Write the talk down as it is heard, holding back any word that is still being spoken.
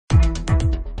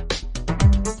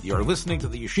You're listening to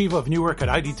the Yeshiva of Newark at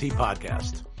IDT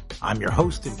podcast. I'm your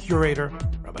host and curator,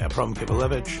 Rabbi Abram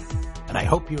Kibalevich, and I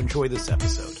hope you enjoy this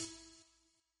episode.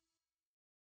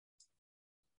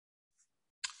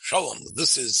 Shalom,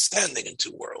 this is Standing in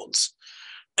Two Worlds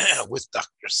with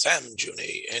Dr. Sam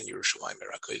Juni and Yerushalayim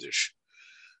HaKodesh.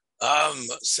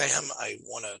 Sam, I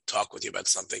want to talk with you about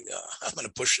something. I'm going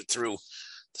to push it through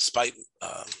despite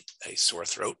a sore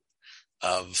throat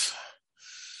of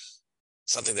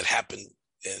something that happened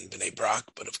in Bnei Brak,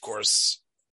 but of course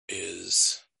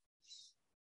is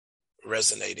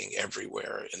resonating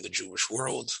everywhere in the Jewish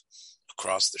world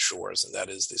across the shores, and that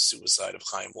is the suicide of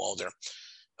Chaim Walder.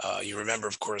 You remember,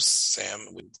 of course, Sam,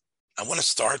 I want to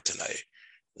start tonight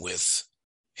with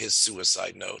his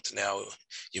suicide note. Now,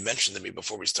 you mentioned to me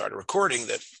before we started recording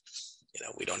that,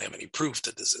 we don't have any proof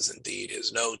that this is indeed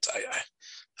his note.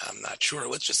 I'm not sure.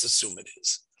 Let's just assume it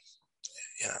is.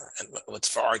 And let's,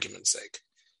 for argument's sake,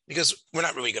 because we're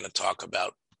not really going to talk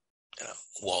about,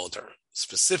 Walder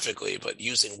specifically, but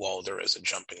using Walder as a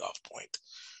jumping off point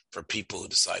for people who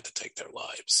decide to take their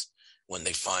lives when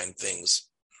they find things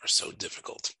are so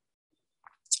difficult.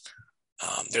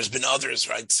 There's been others,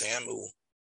 right, Sam,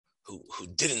 who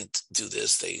didn't do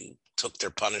this. They took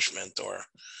their punishment or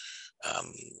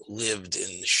lived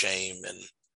in shame and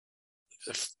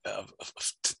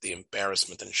the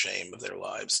embarrassment and shame of their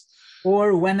lives,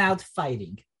 or went out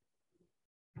fighting.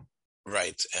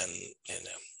 Right, and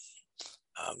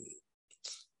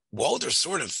Walder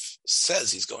sort of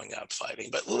says he's going out fighting,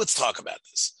 but let's talk about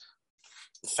this.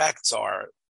 The facts are,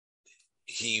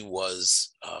 he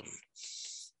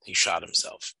shot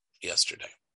himself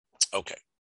yesterday. Okay.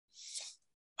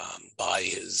 By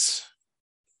his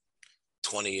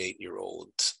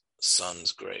 28-year-old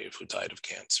son's grave, who died of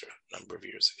cancer a number of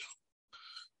years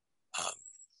ago.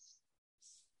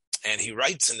 And he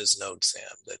writes in his note, Sam,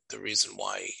 that the reason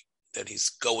why that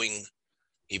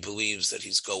he believes that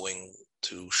he's going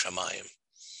to Shamayim.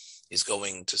 He's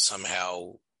going to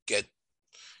somehow get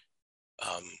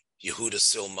Yehuda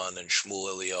Silman and Shmuel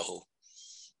Eliyahu,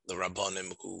 the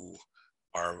Rabbanim who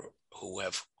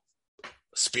have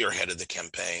spearheaded the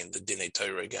campaign, the Dinei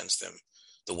Torah against him,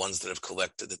 the ones that have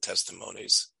collected the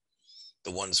testimonies,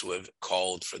 the ones who have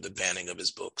called for the banning of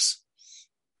his books.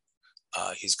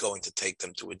 He's going to take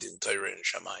them to a Din Torah in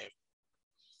Shamayim.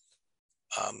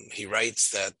 He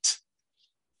writes that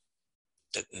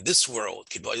in this world,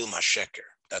 Kibayil Masheker,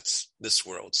 that's this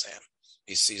world, Sam.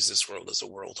 He sees this world as a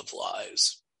world of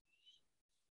lies.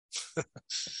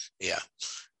 Yeah.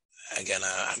 Again,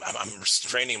 I'm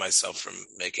restraining myself from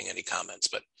making any comments,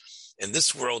 but in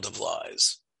this world of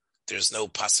lies, there's no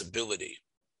possibility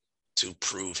to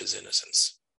prove his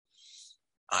innocence.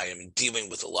 I am dealing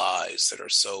with lies that are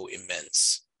so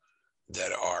immense,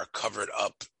 that are covered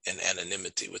up in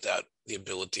anonymity without the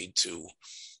ability to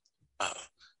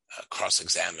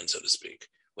cross-examine, so to speak.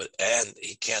 And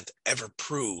he can't ever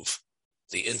prove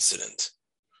the incident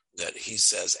that he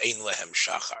says, Ein Lehem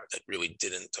Shachar, that really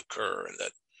didn't occur,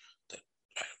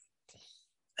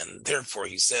 and therefore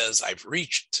he says, I've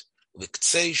reached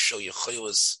Liktzei Shel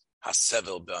Yechilas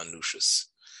HaSevel Be'anushus.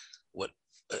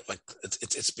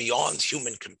 It's beyond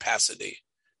human capacity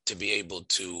to be able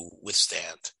to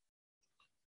withstand.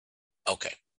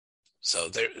 Okay, so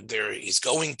there he's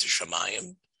going to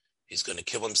Shamayim. He's going to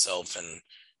kill himself and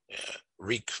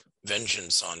wreak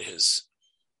vengeance on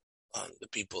the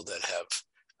people that have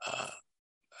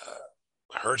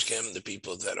hurt him, the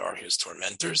people that are his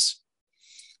tormentors.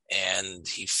 And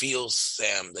he feels,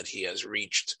 Sam, that he has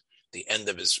reached the end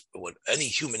of what any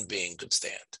human being could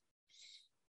stand.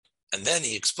 And then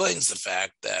he explains the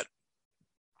fact that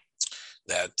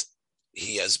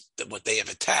what they have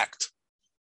attacked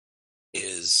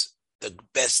is the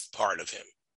best part of him,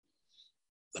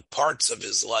 the parts of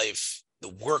his life, the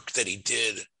work that he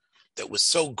did that was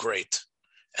so great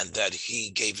and that he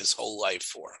gave his whole life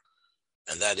for,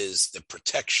 and that is the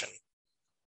protection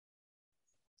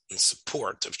and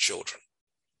support of children.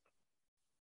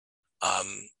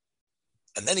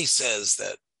 And then he says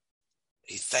that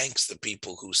he thanks the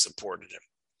people who supported him.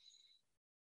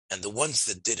 And the ones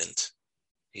that didn't,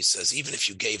 he says, even if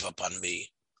you gave up on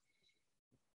me,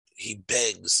 he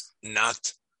begs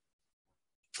not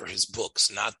for his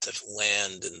books, not to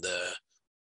land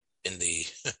in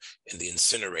the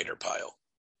incinerator pile.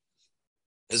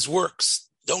 His works,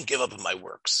 don't give up on my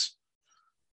works.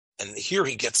 And here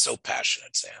he gets so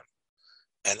passionate, Sam.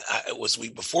 And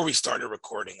before we started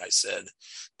recording, I said,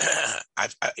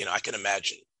 I can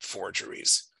imagine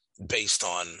forgeries based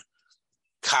on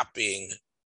copying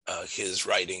his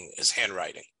writing, his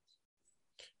handwriting.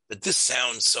 But this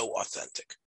sounds so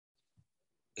authentic.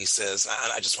 He says,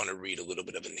 and I just want to read a little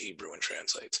bit of it in Hebrew and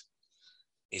translate.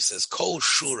 He says, Kol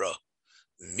shura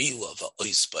mila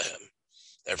va'os bahem.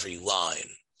 Every line,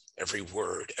 every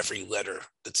word, every letter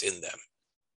that's in them.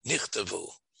 Nichtavu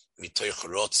mitoich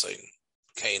rotzain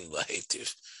kain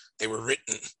lahetiv. They were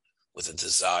written with a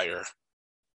desire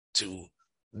to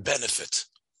benefit,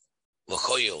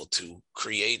 l'choyel, to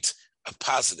create a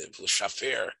positive,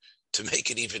 l'shafer, to make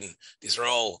it even, these are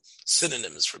all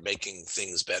synonyms for making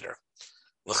things better.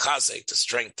 L'chazek, to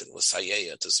strengthen,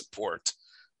 l'sayeya, to support,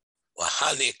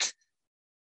 l'hanik,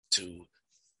 to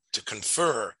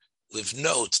confer,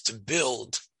 livnot, to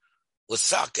build,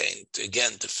 l'sakein,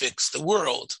 again, to fix the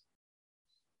world,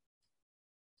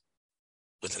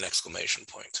 with an exclamation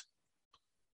point.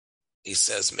 He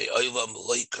says,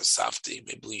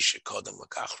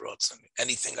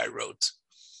 anything I wrote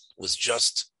was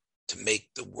just to make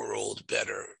the world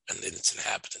better and its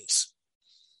inhabitants.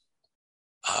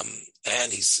 And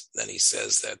then he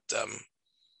says that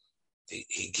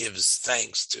he gives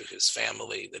thanks to his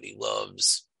family that he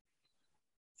loves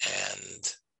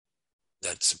and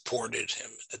that supported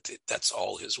him. That's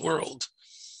all his world.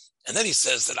 And then he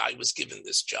says that I was given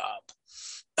this job.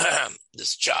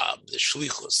 This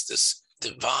shlichus, this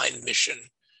divine mission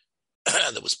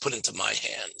that was put into my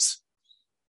hands.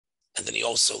 And then he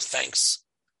also thanks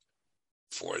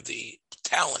for the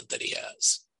talent that he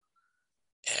has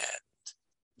and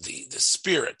the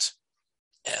spirit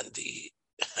and the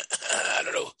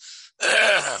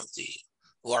the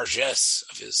largesse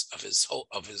of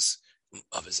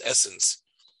his essence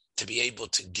to be able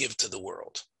to give to the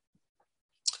world.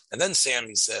 And then Sam,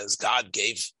 he says, God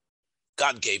gave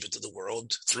it to the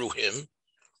world through him.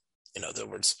 In other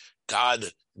words,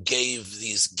 God gave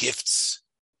these gifts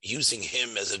using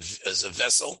him as a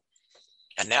vessel,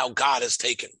 and now God has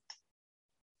taken.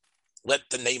 Let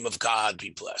the name of God be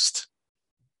blessed.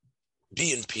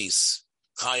 Be in peace.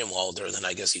 Chaim Walder. Then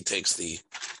I guess he takes the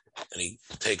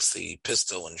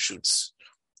pistol and shoots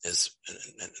and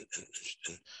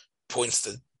points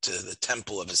to the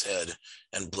temple of his head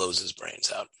and blows his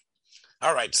brains out.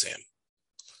 All right, Sam.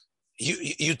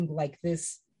 You like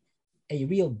this, a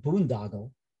real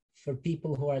boondoggle for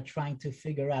people who are trying to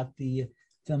figure out the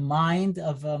mind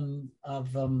of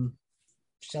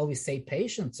shall we say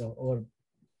patients or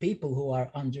people who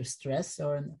are under stress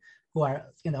or who are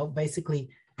basically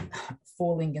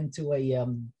falling into a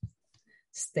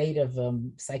state of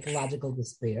psychological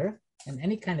despair. And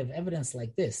any kind of evidence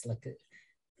like this, like a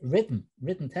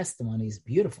written testimony, is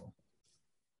beautiful.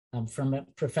 From a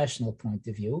professional point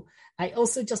of view. I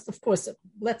also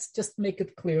let's just make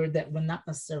it clear that we're not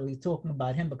necessarily talking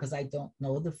about him because I don't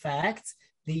know the facts.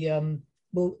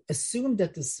 We'll assume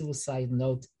that the suicide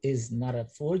note is not a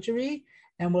forgery,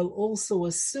 and we'll also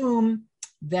assume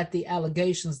that the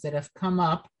allegations that have come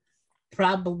up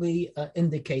probably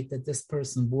indicate that this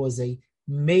person was a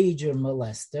major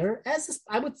molester. As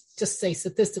I would just say,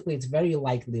 statistically, it's very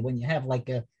likely when you have like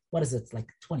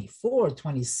 24,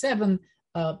 27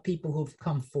 people who've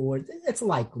come forward, it's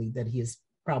likely that he is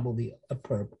probably a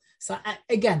perp. So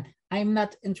I'm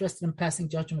not interested in passing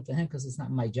judgment to him because it's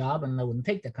not my job and I wouldn't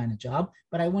take that kind of job,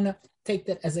 but I want to take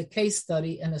that as a case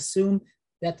study and assume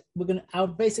that our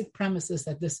basic premise is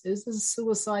that this is a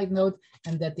suicide note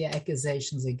and that the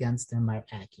accusations against him are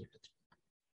accurate.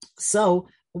 So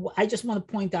I just want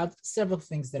to point out several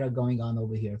things that are going on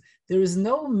over here. There is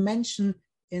no mention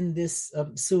in this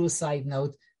suicide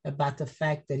note about the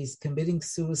fact that he's committing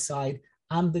suicide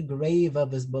on the grave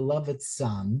of his beloved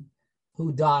son,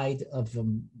 who died of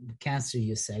cancer,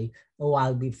 you say, a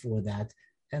while before that.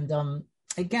 And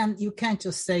again, you can't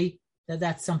just say that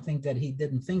that's something that he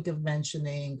didn't think of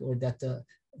mentioning or that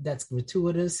that's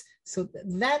gratuitous. So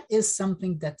that is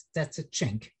something that's a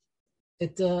chink.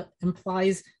 It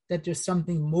implies that there's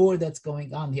something more that's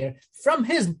going on here from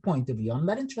his point of view. I'm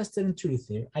not interested in truth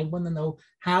here. I want to know,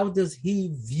 how does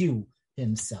he view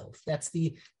himself? That's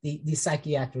the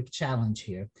psychiatric challenge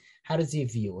here. How does he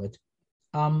view it?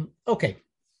 Okay,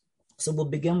 so we'll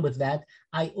begin with that.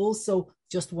 I also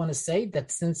just want to say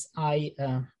that since I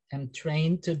am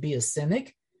trained to be a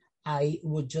cynic, I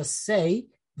would just say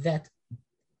that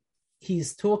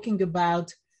he's talking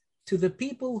about, to the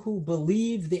people who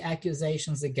believe the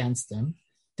accusations against him,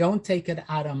 don't take it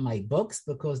out of my books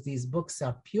because these books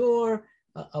are pure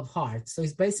of heart. So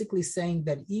he's basically saying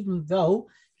that even though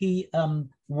he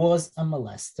was a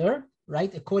molester,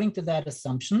 right, according to that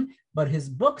assumption, but his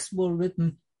books were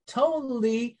written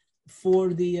totally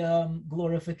for the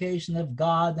glorification of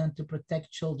God and to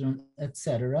protect children,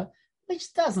 etc.,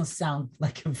 which doesn't sound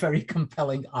like a very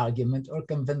compelling argument or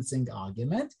convincing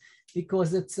argument,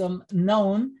 because it's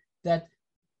known that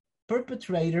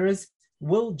perpetrators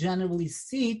will generally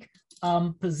seek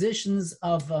positions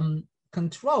of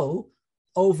control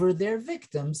over their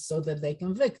victims so that they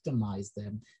can victimize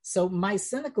them. So my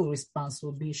cynical response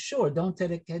will be, sure, don't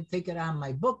take it out of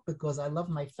my book because I love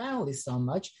my family so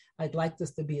much. I'd like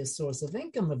this to be a source of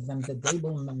income of them that they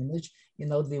will manage,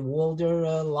 the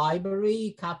Walder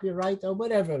Library, copyright, or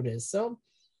whatever it is. So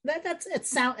it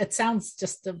sounds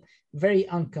just very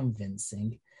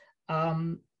unconvincing.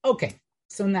 Okay,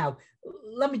 so now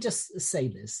let me just say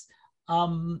this.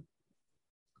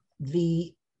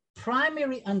 The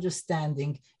primary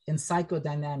understanding in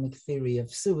psychodynamic theory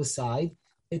of suicide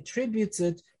attributes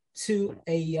it to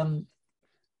an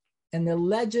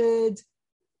alleged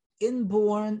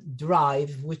inborn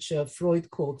drive, which Freud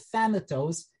called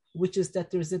thanatos, which is that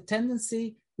there's a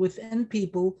tendency within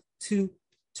people to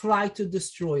try to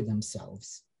destroy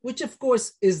themselves, which of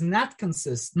course is not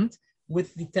consistent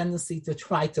with the tendency to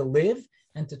try to live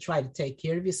and to try to take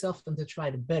care of yourself and to try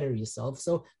to better yourself.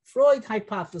 So Freud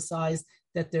hypothesized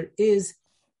that there is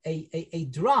a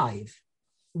drive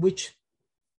which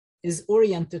is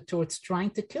oriented towards trying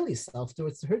to kill yourself,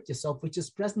 towards to hurt yourself, which is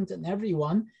present in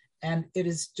everyone, and it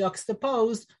is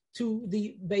juxtaposed to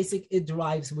the basic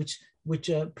drives which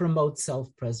promote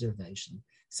self-preservation.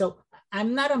 So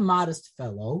I'm not a modest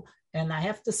fellow, and I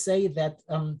have to say that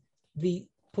the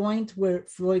point where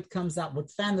Freud comes out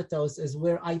with thanatos is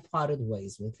where I parted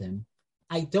ways with him.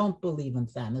 I don't believe in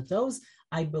thanatos.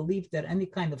 I believe that any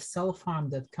kind of self-harm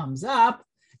that comes up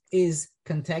is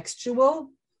contextual,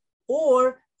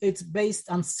 or it's based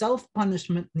on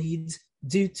self-punishment needs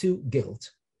due to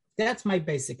guilt. That's my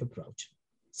basic approach.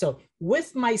 So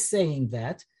with my saying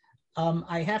that,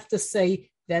 I have to say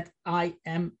that I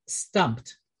am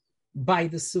stumped by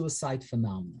the suicide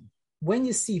phenomenon. When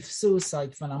you see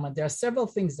suicide phenomenon, there are several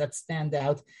things that stand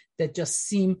out that just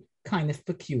seem kind of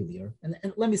peculiar. And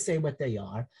let me say what they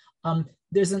are.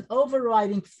 There's an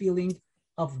overriding feeling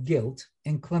of guilt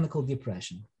in clinical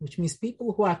depression, which means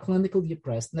people who are clinically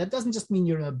depressed, and that doesn't just mean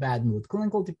you're in a bad mood.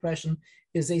 Clinical depression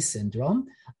is a syndrome.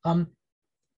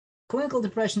 Clinical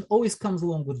depression always comes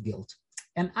along with guilt.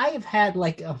 And I have had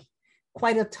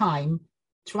quite a time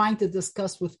trying to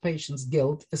discuss with patients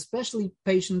guilt, especially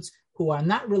patients who are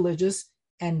not religious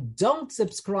and don't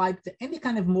subscribe to any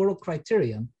kind of moral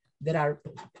criterion that are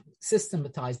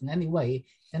systematized in any way.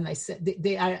 And I said,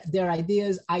 their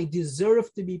ideas, I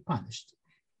deserve to be punished.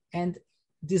 And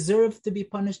deserve to be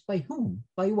punished by whom?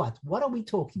 By what? What are we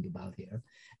talking about here?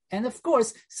 And of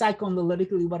course,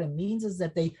 psychoanalytically, what it means is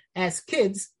that they, as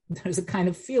kids, there's a kind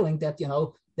of feeling that,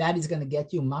 daddy's going to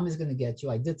get you, mommy's going to get you.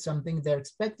 I did something. They're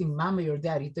expecting mommy or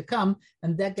daddy to come,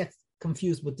 and that gets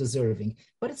confused with deserving.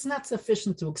 But it's not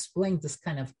sufficient to explain this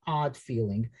kind of odd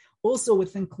feeling. Also,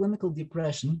 within clinical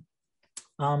depression,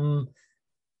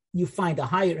 you find a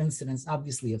higher incidence,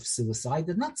 obviously, of suicide.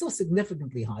 It's not so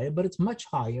significantly higher, but it's much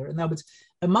higher. In other words,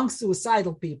 among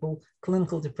suicidal people,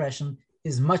 clinical depression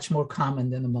is much more common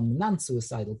than among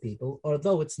non-suicidal people,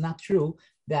 although it's not true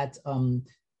that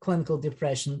clinical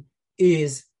depression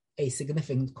is a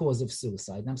significant cause of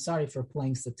suicide. And I'm sorry for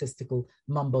playing statistical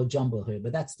mumbo jumbo here,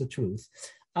 but that's the truth.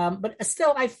 But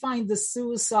still, I find the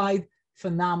suicide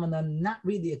phenomenon not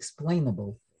really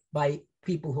explainable by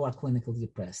people who are clinically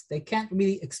depressed. They can't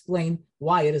really explain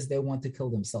why it is they want to kill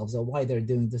themselves or why they're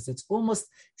doing this. It almost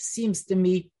seems to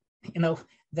me,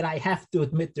 that I have to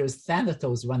admit there's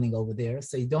thanatos running over there.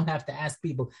 So you don't have to ask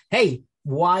people, hey,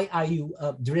 why are you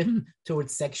driven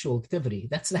towards sexual activity?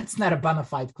 That's not a bona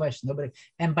fide question.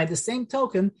 And by the same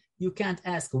token, you can't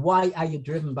ask, why are you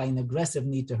driven by an aggressive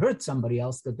need to hurt somebody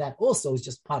else? Because that also is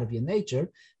just part of your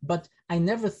nature. But I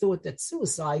never thought that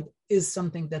suicide is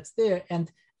something that's there.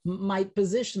 And my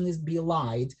position is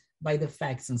belied by the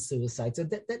facts in suicide. So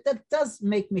that does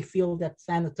make me feel that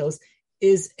thanatos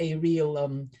is a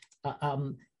real,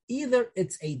 either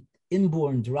it's a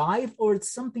inborn drive or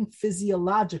it's something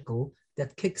physiological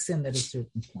that kicks in at a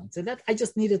certain point. So that I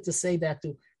just needed to say that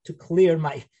to clear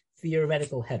my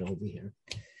theoretical head over here.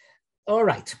 All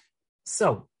right.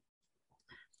 So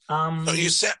you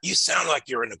sound like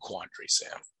you're in a quandary,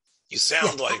 Sam. You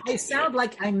sound like I sound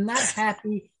like I'm not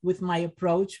happy with my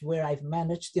approach, where I've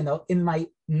managed, in my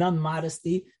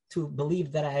non-modesty, to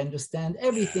believe that I understand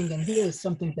everything. And here is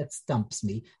something that stumps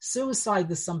me. Suicide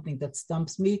is something that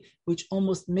stumps me, which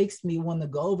almost makes me want to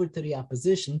go over to the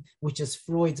opposition, which is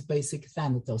Freud's basic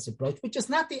thanatos approach, which is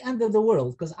not the end of the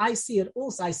world, because I see it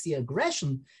also. I see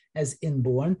aggression as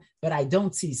inborn, but I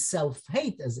don't see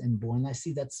self-hate as inborn. I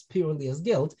see that purely as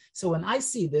guilt. So when I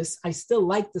see this, I still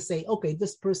like to say, okay,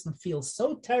 this person feels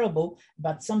so terrible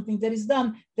about something that is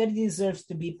done that he deserves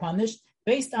to be punished,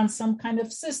 based on some kind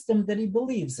of system that he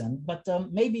believes in. But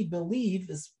maybe believe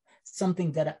is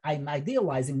something that I'm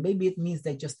idealizing. Maybe it means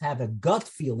they just have a gut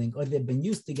feeling, or they've been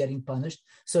used to getting punished.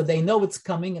 So they know it's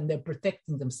coming and they're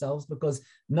protecting themselves, because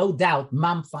no doubt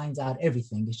mom finds out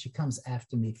everything and she comes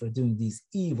after me for doing these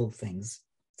evil things.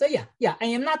 So yeah, I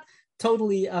am not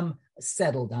totally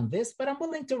settled on this, but I'm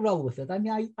willing to roll with it. I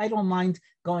mean, I don't mind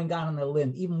going out on a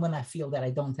limb, even when I feel that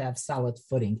I don't have solid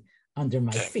footing under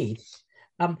my feet.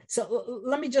 So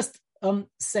let me just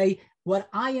say what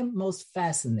I am most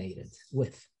fascinated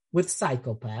with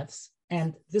psychopaths.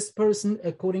 And this person,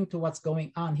 according to what's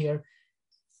going on here,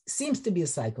 seems to be a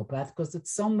psychopath, because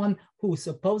it's someone who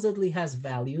supposedly has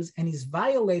values and he's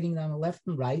violating them left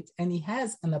and right. And he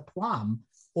has an aplomb,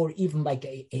 or even like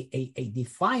a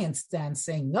defiant stance,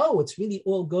 saying, no, it's really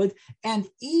all good. And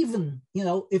even,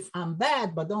 if I'm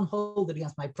bad, but don't hold it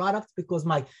against my product, because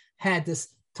I had this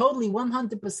totally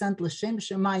 100% l'shem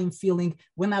shemayim feeling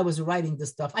when I was writing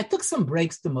this stuff. I took some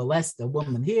breaks to molest a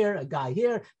woman here, a guy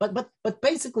here, but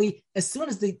basically, as soon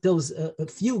as those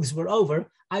fugues were over,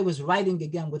 I was writing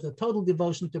again with a total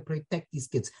devotion to protect these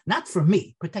kids. Not from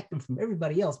me, protect them from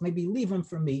everybody else, maybe leave them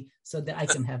for me so that I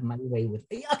can have my way with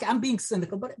it. Okay, I'm being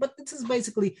cynical, but this is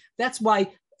basically, that's why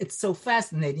it's so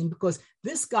fascinating, because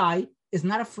this guy is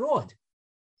not a fraud.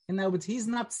 In other words, he's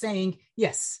not saying,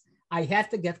 yes, I have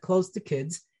to get close to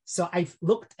kids. So I've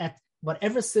looked at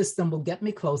whatever system will get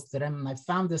me close to them. And I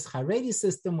found this Haredi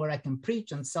system where I can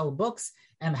preach and sell books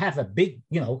and have a big,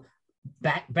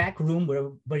 back room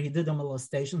where he did the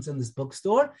molestations in this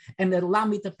bookstore, and it allowed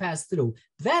me to pass through.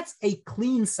 That's a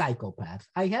clean psychopath.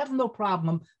 I have no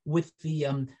problem with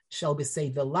the, shall we say,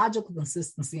 the logical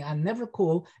consistency. I never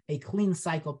call a clean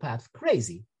psychopath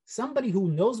crazy. Somebody who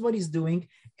knows what he's doing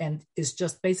and is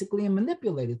just basically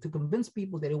manipulated to convince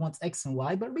people that he wants X and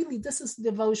Y, but really this is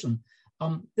devotion.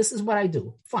 This is what I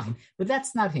do. Fine, but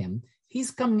that's not him. He's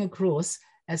coming across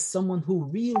as someone who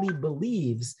really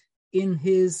believes in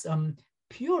his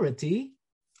purity,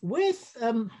 with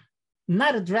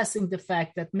not addressing the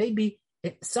fact that maybe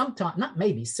sometimes, not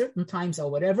maybe, certain times or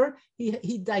whatever,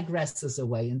 he digresses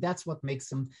away, and that's what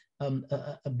makes him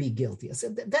be guilty.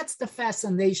 So that's the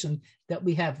fascination that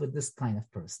we have with this kind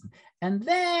of person. And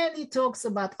then he talks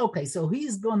about, okay, so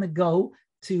he's going to go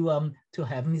to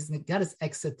heaven. He's got his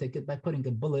exit ticket by putting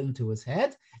a bullet into his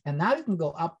head, and now he can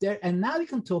go up there, and now he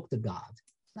can talk to God.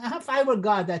 Now, if I were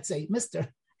God, I'd say, Mister,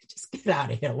 just get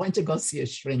out of here. Why don't you go see a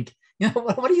shrink?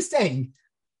 What are you saying?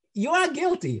 You are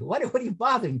guilty. What are you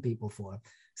bothering people for?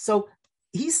 So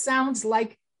he sounds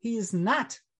like he is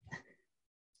not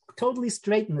totally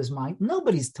straight in his mind.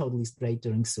 Nobody's totally straight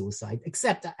during suicide,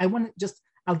 except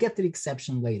I'll get to the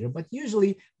exception later. But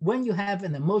usually when you have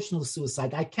an emotional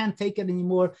suicide, I can't take it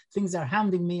anymore. Things are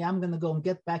hounding me. I'm going to go and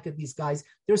get back at these guys.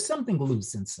 There's something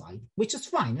loose inside, which is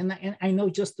fine. And I know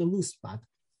just the loose spot.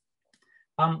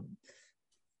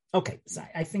 Okay, so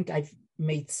I think I've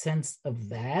made sense of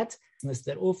that.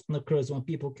 That often occurs when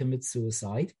people commit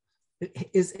suicide. It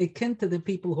is akin to the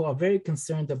people who are very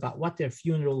concerned about what their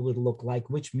funeral would look like,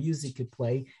 which music could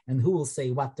play, and who will say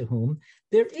what to whom.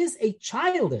 There is a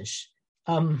childish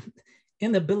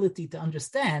inability to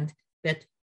understand that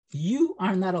you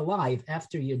are not alive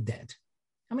after you're dead.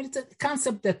 I mean, it's a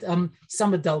concept that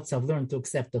some adults have learned to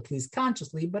accept, at least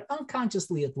consciously, but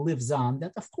unconsciously it lives on,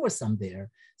 that of course I'm there.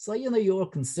 So, you're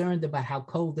concerned about how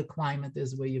cold the climate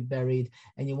is where you're buried,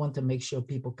 and you want to make sure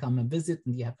people come and visit,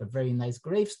 and you have a very nice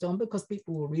gravestone because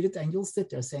people will read it, and you'll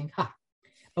sit there saying, ha.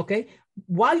 Okay?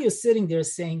 While you're sitting there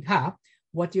saying, ha,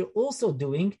 what you're also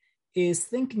doing is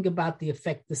thinking about the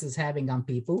effect this is having on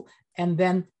people, and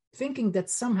then thinking that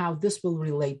somehow this will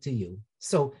relate to you.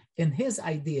 So in his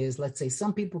ideas, let's say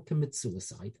some people commit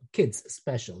suicide, kids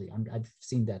especially, I've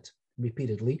seen that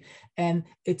repeatedly, and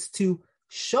it's to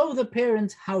show the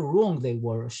parents how wrong they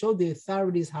were, show the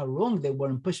authorities how wrong they were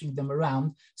in pushing them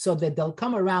around, so that they'll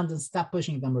come around and stop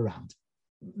pushing them around.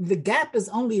 The gap is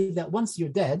only that once you're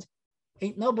dead,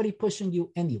 ain't nobody pushing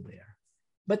you anywhere.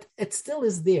 But it still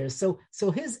is there. So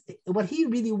what he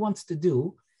really wants to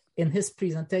do in his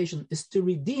presentation is to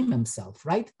redeem himself,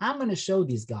 right? I'm going to show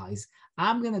these guys.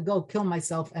 I'm going to go kill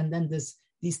myself, and then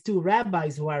these two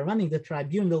rabbis who are running the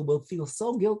tribunal will feel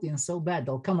so guilty and so bad.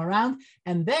 They'll come around,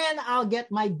 and then I'll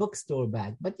get my bookstore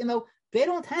back. But, they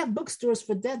don't have bookstores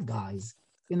for dead guys.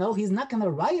 He's not going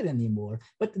to riot anymore.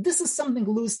 But this is something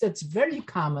loose that's very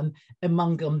common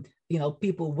among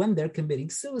people when they're committing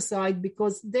suicide,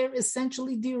 because they're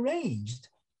essentially deranged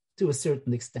to a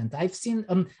certain extent. I've seen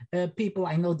people,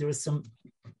 I know there is some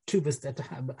tubas that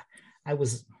I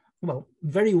was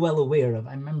very well aware of.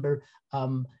 I remember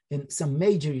in some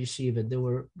major yeshiva,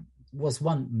 there was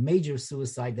one major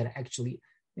suicide that I actually,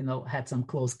 had some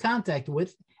close contact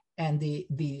with. and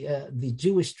the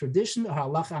Jewish tradition or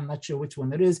halacha, I'm not sure which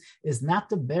one it is not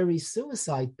to bury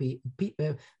suicide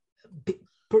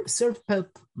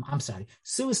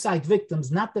suicide victims,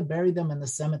 not to bury them in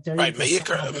the cemetery. Right,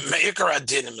 Me'ikar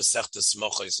Adin in Masechtas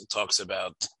Mochos talks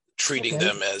about treating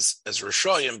them as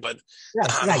Rishoyim, but the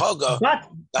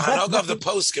Hanhoga of the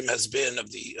poskim has been of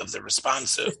the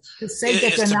responsive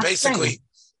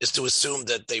is to assume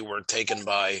that they were taken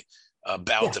by a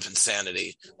bout of insanity,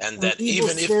 and that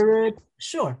even spirit,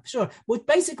 if what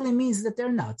basically means that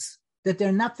they're nuts, that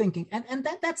they're not thinking, and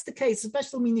that's the case,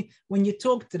 especially when you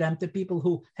talk to them, to people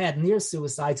who had near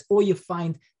suicides, or you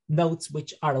find notes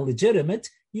which are legitimate.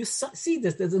 You see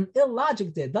this, there's an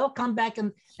illogic there. They'll come back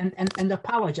and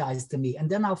apologize to me, and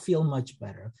then I'll feel much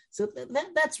better. So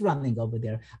that's running over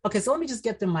there. Okay, so let me just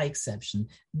get to my exception.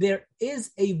 There is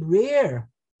a rare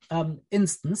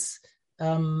instance.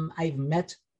 I've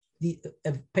met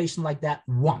a patient like that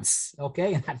once, okay?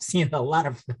 And I've seen a lot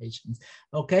of patients,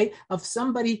 okay? Of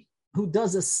somebody who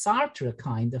does a Sartre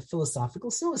kind of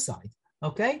philosophical suicide,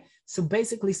 okay? So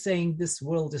basically saying this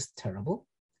world is terrible.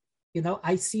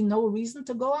 I see no reason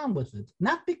to go on with it.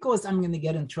 Not because I'm going to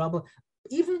get in trouble.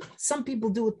 Even some people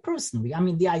do it personally. I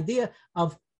mean, the idea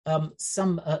of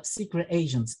some secret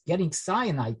agents getting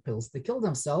cyanide pills to kill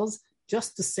themselves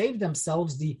just to save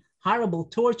themselves the horrible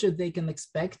torture they can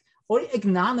expect, or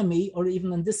ignominy, or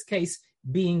even in this case,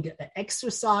 being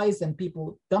exercised and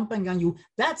people dumping on you,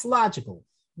 that's logical.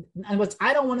 And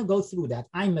I don't want to go through that.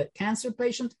 I'm a cancer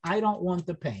patient. I don't want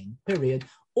the pain, period.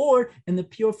 Or in the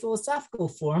pure philosophical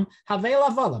form, Havel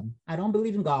Avalam. I don't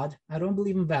believe in God. I don't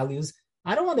believe in values.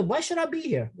 I don't want to. Why should I be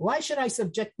here? Why should I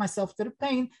subject myself to the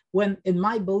pain when in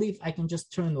my belief, I can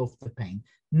just turn off the pain?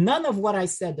 None of what I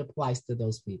said applies to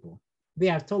those people. They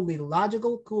are totally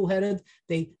logical, cool-headed.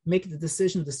 They make the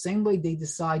decision the same way they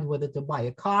decide whether to buy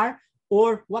a car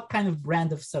or what kind of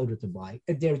brand of soda to buy.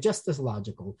 They're just as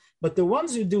logical. But the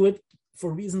ones who do it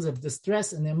for reasons of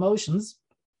distress and emotions,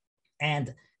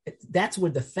 and that's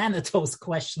where the Thanatos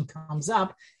question comes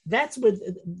up, that's where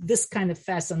this kind of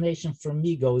fascination for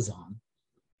me goes on.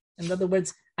 In other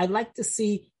words, I'd like to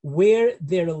see where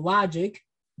their logic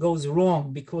goes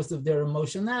wrong because of their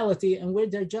emotionality and where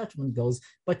their judgment goes.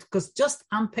 But because just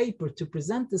on paper to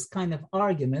present this kind of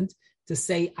argument, to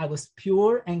say I was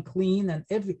pure and clean and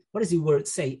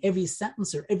every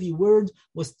sentence or every word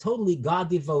was totally God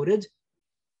devoted,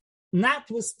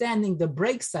 notwithstanding the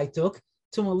breaks I took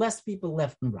to molest people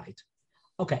left and right.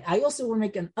 Okay, I also will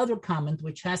make another comment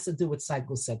which has to do with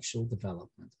psychosexual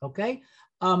development, okay?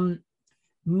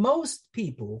 Most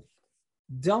people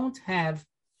don't have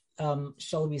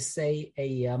shall we say,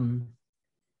 a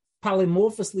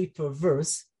polymorphously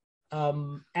perverse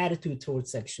attitude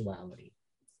towards sexuality.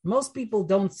 Most people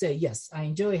don't say, yes, I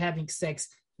enjoy having sex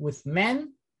with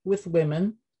men, with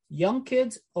women, young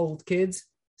kids, old kids,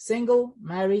 single,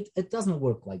 married. It doesn't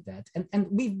work like that. And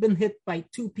we've been hit by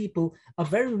two people, a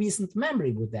very recent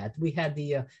memory with that. We had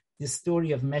the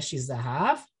story of Meshi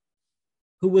Zahav,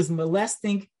 who was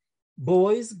molesting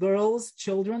boys, girls,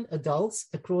 children, adults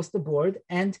across the board.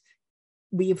 And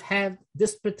we've had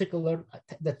this particular,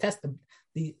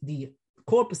 the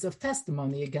corpus of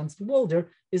testimony against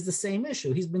Wilder is the same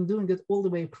issue. He's been doing it all the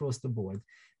way across the board.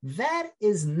 That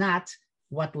is not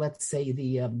what, let's say,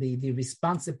 the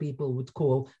responsive people would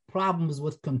call problems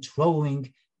with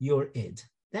controlling your id.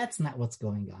 That's not what's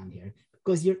going on here,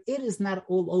 because your id is not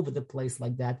all over the place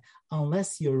like that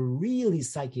unless you're really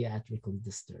psychiatrically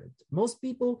disturbed. Most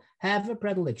people have a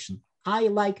predilection. I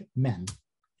like men.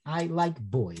 I like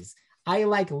boys. I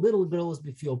like little girls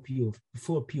before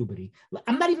puberty.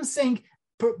 I'm not even saying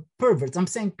perverts. I'm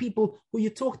saying people who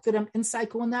you talk to them in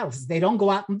psychoanalysis. They don't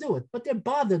go out and do it, but they're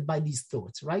bothered by these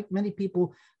thoughts, right?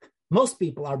 Most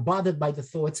people are bothered by the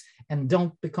thoughts and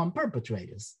don't become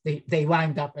perpetrators. They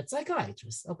wind up at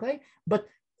psychiatrists, okay? But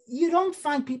you don't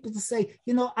find people to say,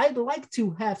 I'd like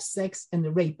to have sex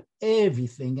and rape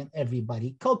everything and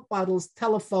everybody. Coke bottles,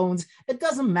 telephones, it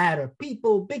doesn't matter.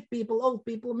 People, big people, old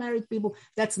people, married people,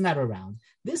 that's not around.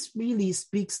 This really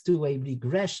speaks to a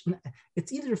regression.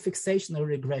 It's either a fixation or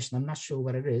regression. I'm not sure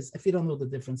what it is. If you don't know the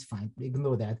difference, fine,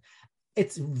 ignore that.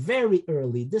 It's very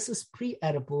early. This is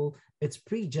pre-Oedipal. It's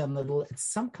pre-genital. It's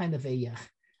some kind of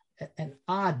an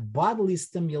odd bodily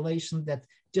stimulation that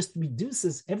just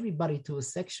reduces everybody to a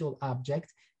sexual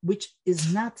object, which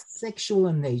is not sexual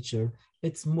in nature.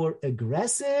 It's more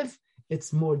aggressive,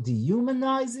 it's more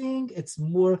dehumanizing, it's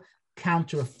more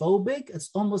counterphobic. It's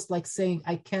almost like saying,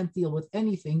 I can't deal with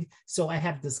anything, so I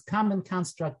have this common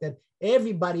construct that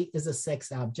everybody is a sex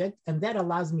object, and that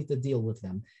allows me to deal with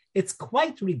them. It's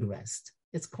quite regressed.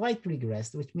 It's quite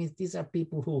regressed, which means these are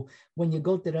people who, when you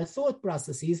go to their thought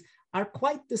processes, are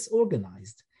quite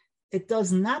disorganized. It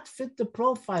does not fit the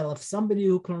profile of somebody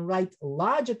who can write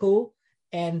logical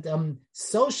and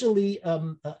socially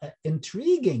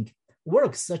intriguing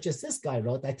works such as this guy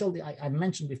wrote. I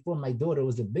mentioned before, my daughter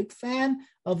was a big fan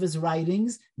of his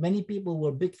writings. Many people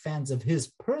were big fans of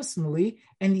his personally,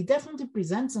 and he definitely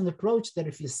presents an approach that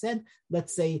if you said,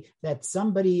 let's say, that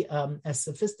somebody as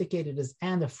sophisticated as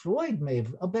Anna Freud may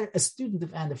have, a student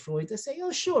of Anna Freud, they say,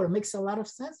 oh, sure, it makes a lot of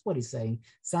sense what he's saying.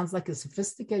 Sounds like a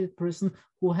sophisticated person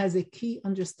who has a key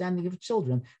understanding of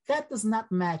children. That does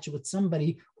not match with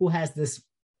somebody who has this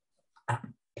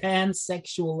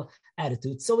pansexual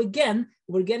attitude. So again,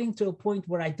 we're getting to a point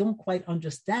where I don't quite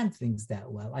understand things that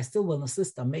well. I still will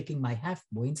insist on making my half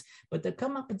points, but to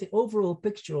come up with the overall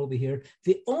picture over here,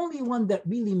 the only one that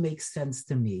really makes sense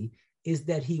to me is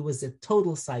that he was a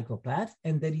total psychopath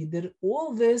and that he did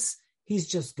all this. He's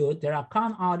just good. There are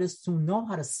con artists who know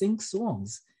how to sing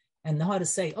songs and know how to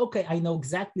say, okay, I know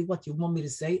exactly what you want me to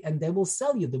say, and they will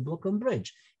sell you the Brooklyn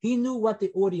Bridge. He knew what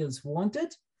the audience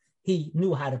wanted. He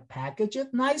knew how to package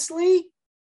it nicely,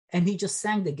 and he just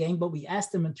sang the game. But we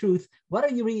asked him in truth, what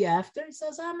are you really after? He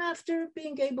says, I'm after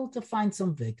being able to find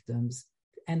some victims,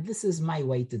 and this is my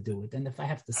way to do it. And if I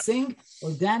have to sing or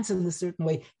dance in a certain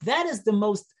way, that is the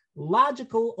most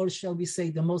logical, or shall we say,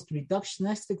 the most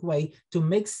reductionistic way to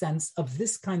make sense of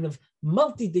this kind of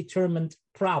multi-determined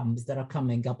problems that are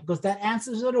coming up, because that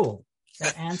answers it all.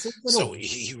 That answers it all. So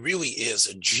he really is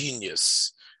a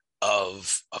genius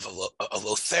of a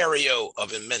Lothario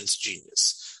of immense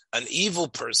genius, an evil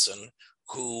person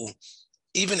who,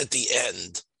 even at the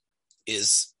end,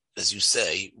 is, as you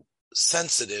say,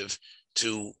 sensitive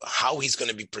to how he's going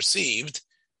to be perceived.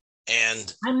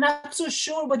 And I'm not so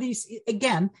sure what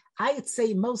again, I'd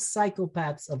say most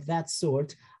psychopaths of that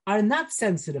sort are not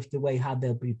sensitive to the way how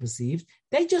they'll be perceived.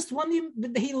 They just want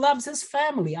him, he loves his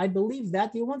family. I believe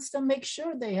that. He wants to make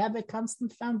sure they have a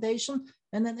constant foundation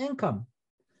and an income.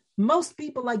 Most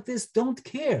people like this don't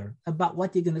care about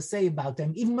what you're going to say about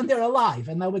them, even when they're alive.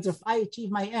 In other words, if I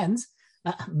achieve my ends,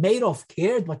 Madoff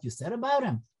cared what you said about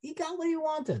him. He got what he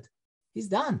wanted. He's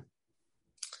done.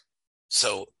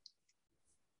 So,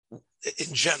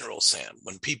 in general, Sam,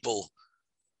 when people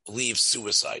leave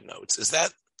suicide notes,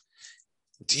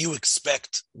 do you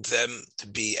expect them to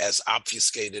be as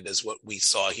obfuscated as what we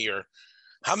saw here?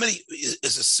 When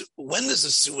is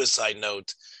a suicide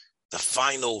note the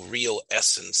final real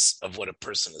essence of what a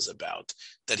person is about,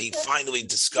 that he finally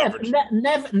discovered?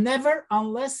 Never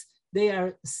unless they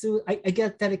are, I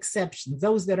get that exception.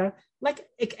 Those that are like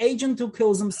an agent who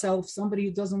kills himself, somebody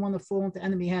who doesn't want to fall into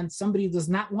enemy hands, somebody who does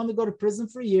not want to go to prison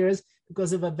for years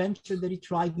because of a venture that he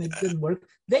tried and it didn't work,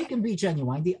 they can be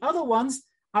genuine. The other ones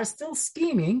are still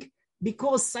scheming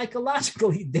because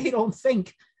psychologically they don't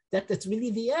think that that's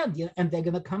really the end, and they're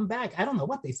going to come back. I don't know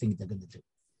what they think they're going to do.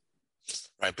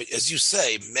 Right, but as you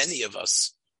say, many of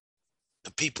us,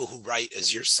 the people who write,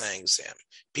 as you're saying, Sam,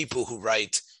 people who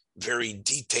write very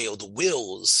detailed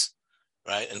wills,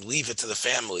 right, and leave it to the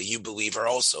family, you believe are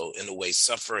also, in a way,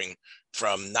 suffering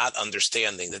from not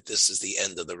understanding that this is the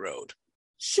end of the road.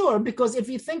 Sure, because if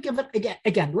you think of it,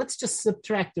 again, let's just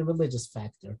subtract the religious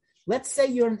factor. Let's say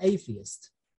you're an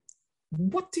atheist.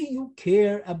 What do you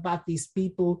care about these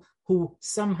people who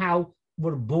somehow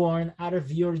were born out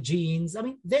of your genes? I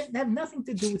mean, they have nothing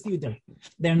to do with you.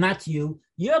 They're not you.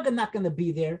 You're not going to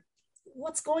be there.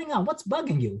 What's going on? What's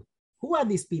bugging you? Who are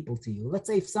these people to you? Let's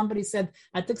say if somebody said,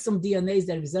 I took some DNAs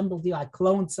that resembled you, I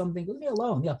cloned something, leave me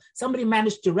alone. Yeah, somebody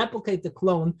managed to replicate the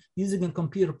clone using a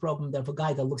computer program of a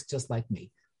guy that looks just like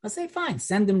me. I say, fine,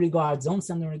 send him regards, don't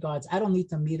send him regards. I don't need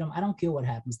to meet him. I don't care what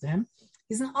happens to him.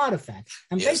 He's an artifact.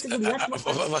 And basically, that's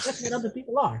what other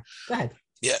people are. Go ahead.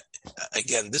 Yeah,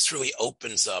 again, this really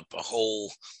opens up a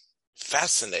whole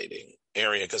fascinating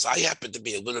area, because I happen to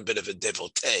be a little bit of a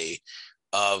devotee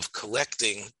of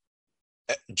collecting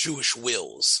Jewish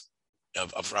wills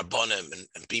of Rabbanim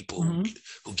and people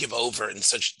who give over in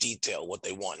such detail what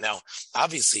they want. Now,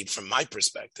 obviously, from my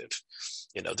perspective,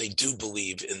 they do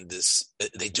believe in this.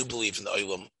 They do believe in the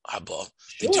Olam Haba.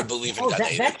 They do believe in God.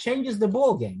 That changes the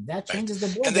ball game. That changes the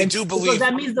ball game. And they do believe, because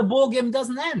that means the ball game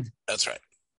doesn't end. That's right.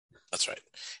 That's right.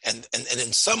 And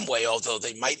in some way, although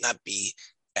they might not be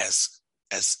as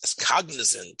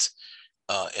cognizant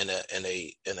in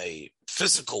a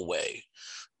physical way,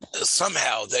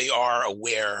 somehow they are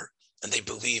aware, and they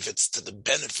believe it's to the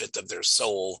benefit of their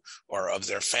soul or of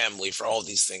their family for all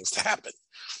these things to happen.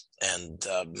 And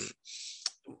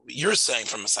you're saying,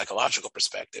 from a psychological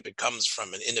perspective, it comes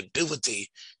from an inability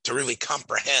to really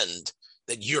comprehend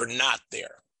that you're not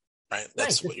there, right?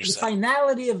 That's what you're The saying.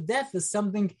 finality of death is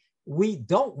something we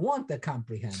don't want to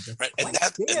comprehend. Right. And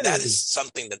that is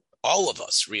something that all of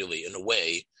us really, in a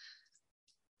way,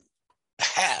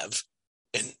 have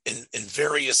in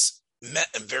various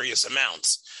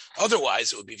amounts.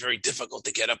 Otherwise, it would be very difficult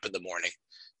to get up in the morning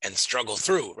and struggle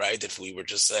through, right? If we were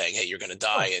just saying, hey, you're going to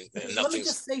die and nothing's... Let me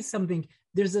just say something.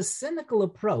 There's a cynical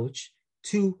approach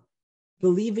to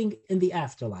believing in the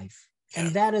afterlife. Yeah.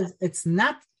 And that is, it's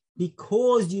not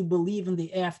because you believe in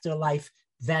the afterlife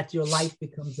that your life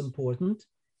becomes important.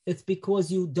 It's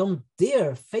because you don't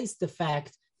dare face the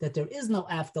fact that there is no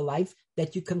afterlife,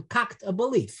 that you concoct a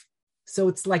belief. So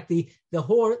it's like the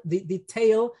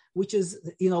tail, which is,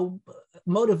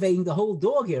 motivating the whole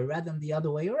dog here rather than the other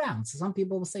way around. So some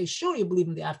people will say, sure, you believe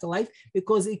in the afterlife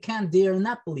because you can't dare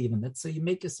not believe in it. So you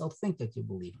make yourself think that you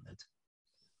believe in it.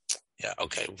 Yeah,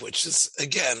 okay. Which is,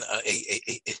 again,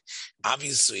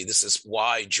 obviously, this is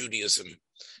why Judaism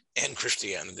and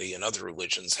Christianity and other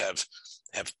religions have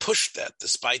pushed that,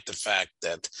 despite the fact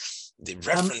that the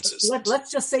references...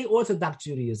 let's just say Orthodox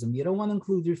Judaism. You don't want to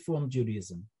include Reform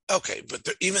Judaism. Okay, but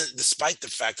even despite the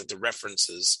fact that the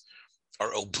references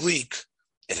are oblique,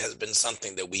 it has been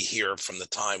something that we hear from the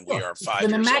time we are 5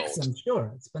 years old.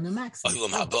 Sure, it's been a maxim. Olam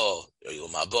haba,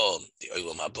 Olam haba,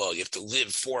 Olam haba. You have to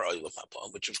live for Olam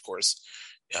haba, which of course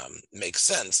makes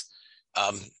sense.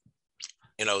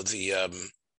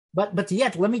 But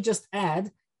yet, let me just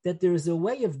add that there is a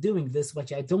way of doing this,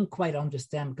 which I don't quite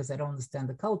understand because I don't understand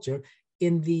the culture.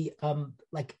 In the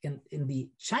in the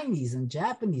Chinese and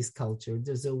Japanese culture,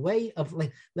 there's a way of,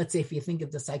 like, let's say if you think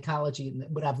of the psychology,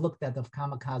 what I've looked at of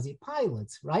kamikaze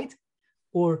pilots, right?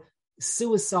 Or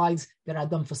suicides that are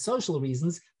done for social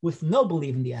reasons with no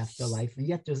belief in the afterlife. And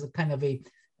yet there's a kind of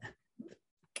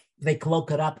they cloak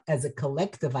it up as a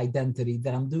collective identity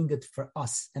that I'm doing it for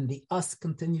us. And the us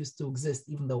continues to exist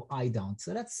even though I don't.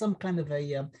 So that's some kind of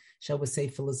a, shall we say,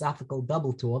 philosophical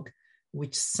double talk,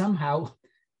 which somehow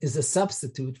is a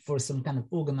substitute for some kind of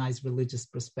organized religious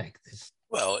perspective.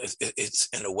 Well, it's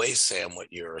in a way, Sam, what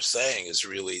you're saying is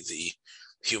really the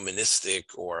humanistic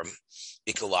or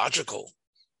ecological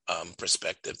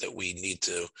perspective, that we need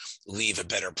to leave a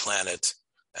better planet,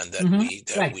 and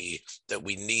that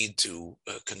we need to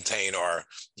contain our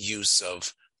use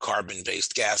of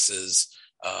carbon-based gases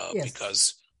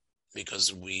because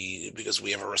we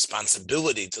have a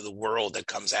responsibility to the world that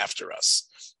comes after us.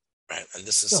 Right. And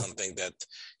this is something that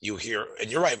you hear,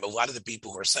 and you're right, a lot of the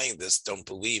people who are saying this don't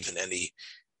believe in any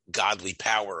godly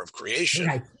power of creation.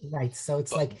 Right. So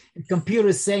it's like the computer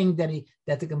is saying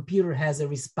that the computer has a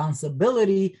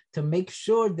responsibility to make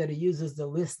sure that it uses the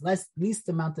least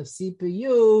amount of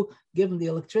CPU, given the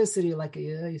electricity. Like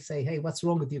you say, hey, what's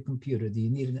wrong with your computer? Do you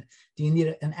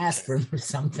need an aspirin or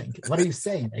something? What are you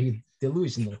saying? Are you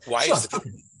delusional? Why is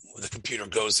the computer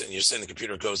goes in? You're saying the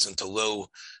computer goes into low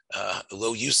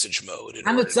usage mode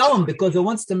on its own because it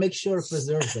wants to make sure it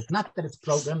preserves it. Not that it's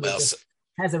programmed, it just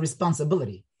has a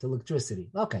responsibility to electricity.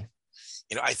 Okay.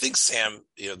 I think, Sam,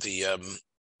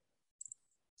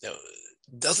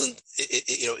 doesn't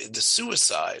the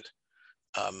suicide?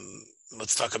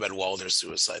 Let's talk about Walder's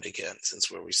suicide again,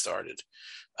 since where we started.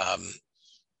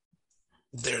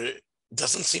 There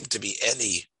doesn't seem to be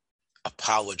any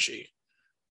apology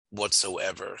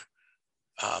whatsoever,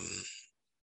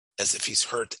 as if he's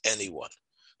hurt anyone.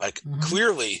 Like,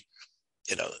 clearly,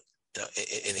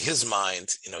 in his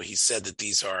mind, he said that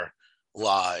these are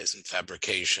lies and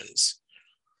fabrications.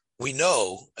 We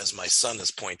know, as my son has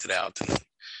pointed out,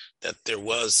 that there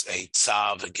was a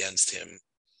tzav against him.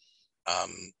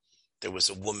 There was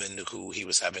a woman who he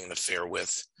was having an affair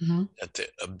with, that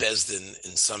a Bezdin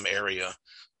in some area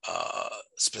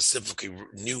specifically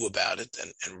knew about it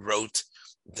and wrote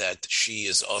that she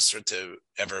is usher to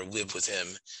ever live with him,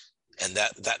 and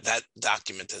that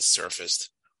document has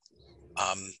surfaced.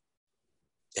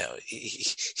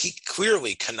 He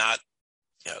clearly cannot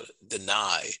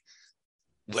deny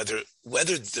whether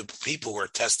the people who are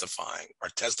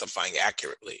testifying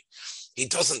accurately. He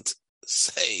doesn't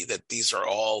say that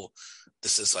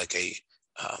this is like a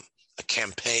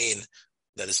campaign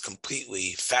that is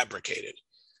completely fabricated.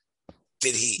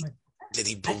 Did he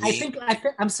believe?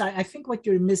 I'm sorry. I think what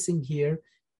you're missing here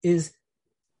is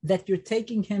that you're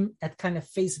taking him at kind of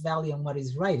face value on what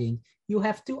he's writing. You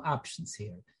have two options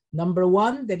here. Number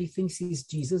one, that he thinks he's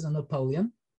Jesus or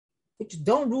Napoleon, which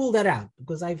don't rule that out,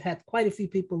 because I've had quite a few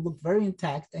people look very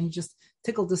intact and you just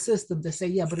tickle the system to say,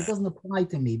 yeah, but it doesn't apply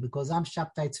to me because I'm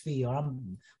Shabtai Tzvi or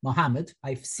I'm Muhammad.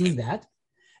 I've seen that.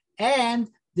 And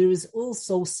there is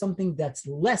also something that's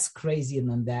less crazy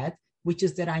than that, which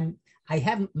is that I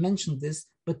haven't mentioned this,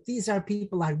 but these are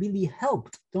people I really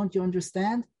helped. Don't you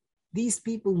understand? these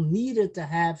people needed to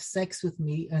have sex with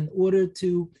me in order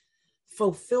to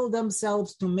fulfill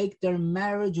themselves, to make their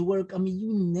marriage work. I mean,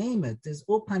 you name it. There's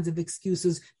all kinds of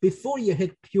excuses before you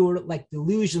hit pure, like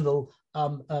delusional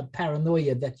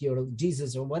paranoia that you're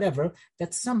Jesus or whatever,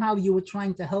 that somehow you were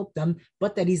trying to help them,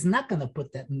 but that he's not going to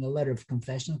put that in the letter of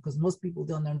confession because most people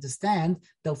don't understand.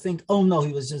 They'll think, oh no,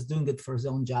 he was just doing it for his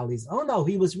own jollies. Oh no,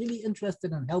 he was really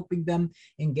interested in helping them,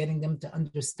 in getting them to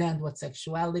understand what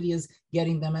sexuality is,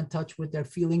 getting them in touch with their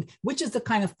feeling, which is the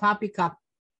kind of poppycock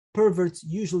perverts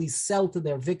usually sell to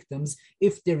their victims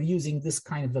if they're using this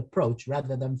kind of approach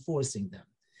rather than forcing them.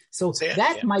 So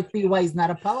that might be why he's not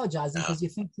apologizing, because you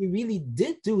think he really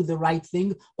did do the right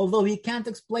thing, although he can't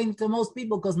explain it to most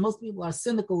people because most people are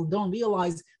cynical and don't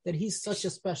realize that he's such a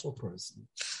special person.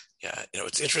 Yeah,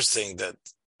 it's interesting that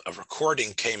a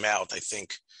recording came out, I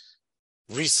think,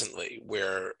 recently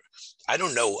where, I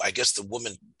don't know, I guess the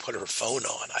woman put her phone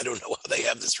on. I don't know how they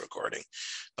have this recording,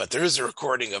 but there is a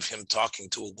recording of him talking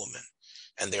to a woman,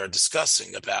 and they're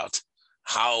discussing about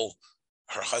how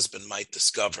her husband might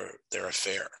discover their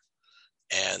affair.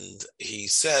 And he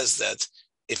says that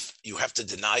if you have to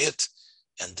deny it,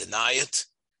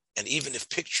 and even if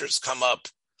pictures come up,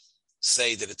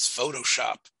 say that it's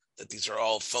Photoshop, that these are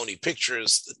all phony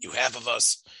pictures that you have of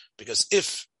us, because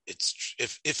if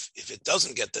it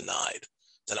doesn't get denied,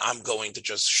 then I'm going to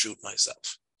just shoot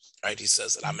myself, right? He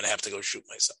says that I'm going to have to go shoot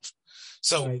myself.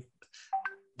 So right.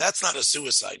 That's not a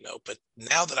suicide note, but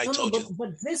now that I told you.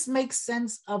 But this makes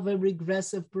sense of a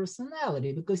regressive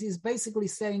personality, because he's basically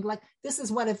saying, like, this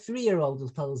is what a 3-year-old will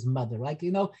tell his mother. Like,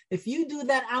 if you do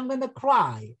that, I'm going to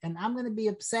cry and I'm going to be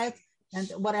upset and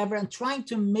whatever, and trying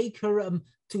to make her,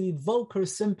 to evoke her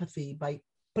sympathy by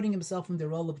putting himself in the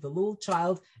role of the little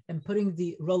child and putting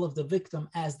the role of the victim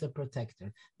as the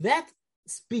protector. That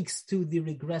speaks to the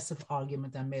regressive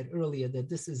argument I made earlier, that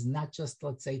this is not just,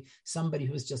 let's say, somebody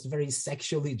who's just very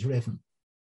sexually driven.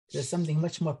 There's something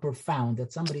much more profound,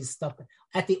 that somebody's stuck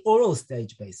at the oral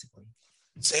stage, basically.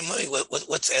 Same way,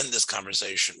 let's end this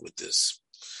conversation with this.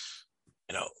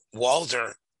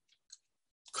 Walder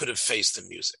could have faced the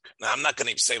music. Now, I'm not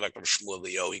going to say like from Shmuel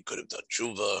Leo, he could have done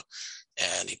tshuva,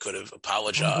 and he could have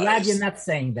apologized. I'm glad you're not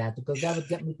saying that, because that would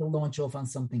get me to launch off on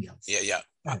something else. Yeah.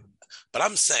 Right. But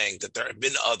I'm saying that there have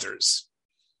been others,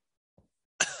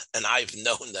 and I've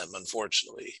known them,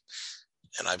 unfortunately,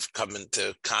 and I've come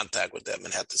into contact with them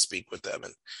and had to speak with them,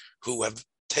 and who have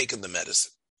taken the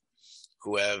medicine,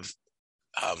 who have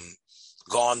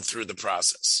gone through the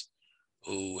process,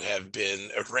 who have been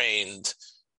arraigned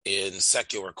in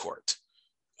secular court,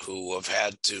 who have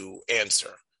had to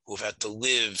answer, who have had to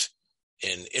live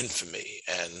in infamy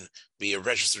and be a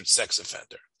registered sex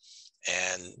offender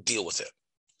and deal with it.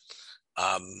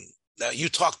 Now, you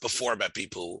talked before about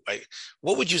people.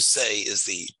 What would you say is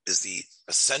the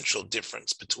essential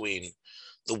difference between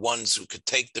the ones who could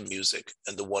take the music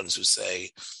and the ones who say,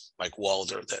 like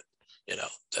Walder, that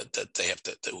that they have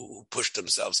to, who push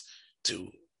themselves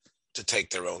to take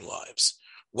their own lives?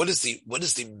 What is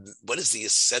the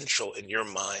essential, in your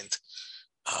mind,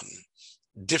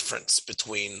 difference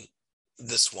between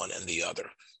this one and the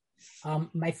other?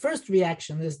 My first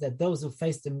reaction is that those who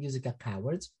face the music are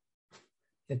cowards,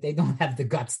 that they don't have the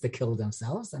guts to kill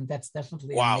themselves, and that's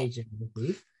definitely a major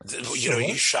belief.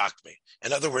 You shocked me.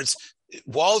 In other words,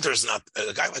 Walder's not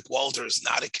a guy like Walder is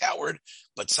not a coward,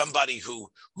 but somebody who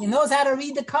he knows how to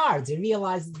read the cards. He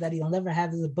realizes that he'll never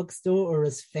have his bookstore or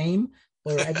his fame,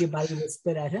 or everybody will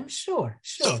spit at him. Sure.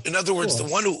 So, in other words, the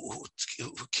one who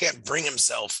can't bring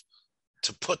himself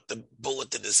to put the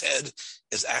bullet in his head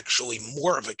is actually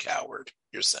more of a coward,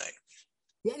 you're saying?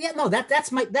 No, that's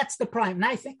the prime. And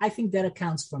I think that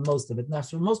accounts for most of it. Now,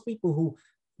 for most people who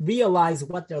realize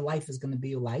what their life is going to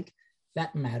be like,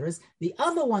 that matters. The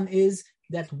other one is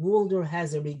that Walder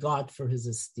has a regard for his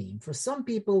esteem. For some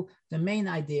people, the main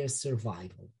idea is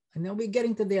survival. And then we're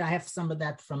getting to there. I have some of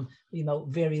that from,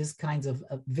 various kinds of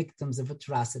victims of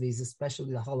atrocities,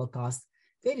 especially the Holocaust.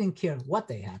 They didn't care what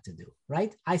they had to do,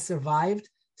 right? I survived,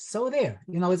 so there.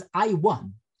 It's I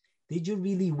won. Did you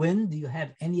really win? Do you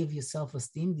have any of your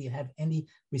self-esteem? Do you have any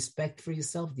respect for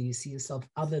yourself? Do you see yourself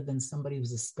other than somebody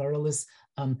who's a scurrilous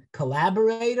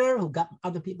collaborator who got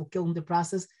other people killed in the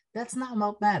process? That's not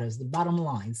what matters, the bottom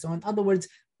line. So in other words,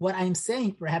 what I'm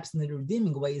saying, perhaps in the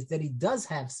redeeming way, is that he does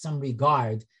have some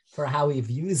regard for how he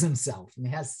views himself. And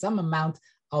he has some amount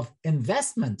of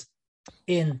investment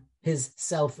in his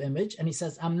self-image. And he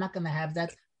says, I'm not going to have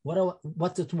that.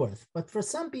 What's it worth? But for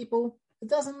some people, it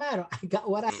doesn't matter. I got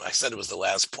what I said. It was the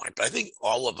last point, but I think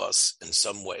all of us in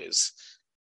some ways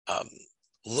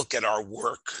look at our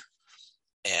work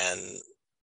and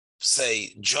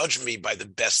say, judge me by the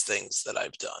best things that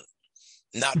I've done.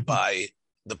 not by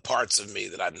the parts of me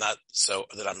that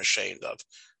I'm ashamed of.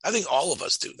 I think all of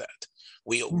us do that.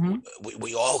 We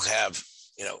all have,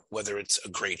 whether it's a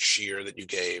great shiur that you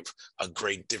gave, a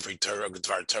great Divrei Torah,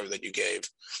 Dvar Torah that you gave,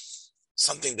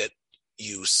 something that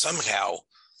you somehow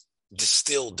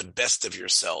distilled the best of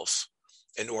yourself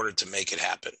in order to make it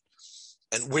happen.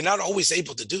 And we're not always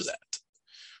able to do that.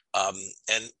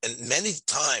 And many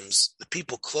times the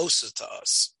people closest to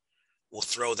us will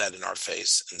throw that in our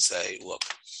face and say, look,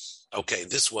 okay,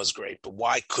 this was great, but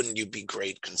why couldn't you be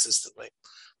great consistently?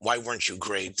 Why weren't you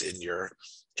great in your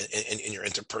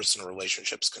interpersonal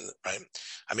relationships? Right?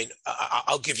 I mean,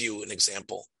 I'll give you an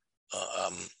example.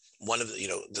 One of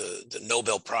the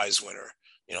Nobel Prize winner,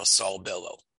 Saul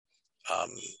Bellow.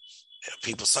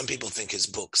 Some people think his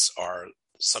books are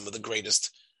some of the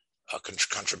greatest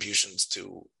contributions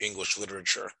to English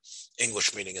literature,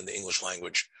 English meaning in the English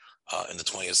language in the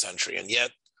 20th century. And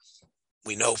yet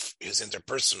we know his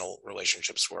interpersonal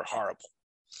relationships were horrible.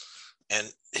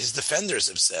 And his defenders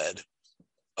have said,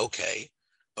 okay,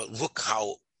 but look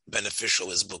how beneficial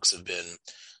his books have been.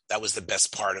 That was the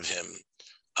best part of him.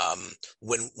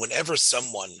 Whenever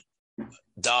someone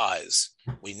dies,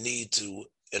 we need to,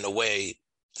 in a way,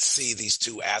 see these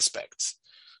two aspects.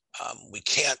 We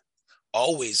can't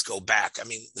always go back. I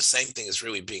mean, the same thing is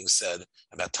really being said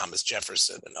about Thomas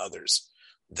Jefferson and others,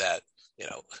 that,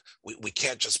 we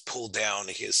can't just pull down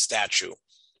his statue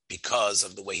because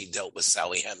of the way he dealt with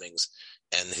Sally Hemings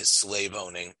and his slave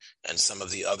owning and some of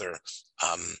the other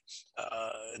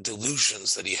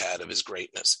delusions that he had of his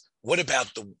greatness. What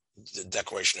about the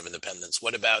Declaration of Independence?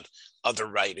 What about other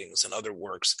writings and other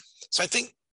works? So I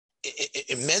think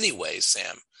in many ways,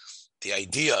 Sam, the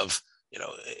idea of,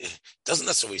 it doesn't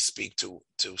necessarily speak to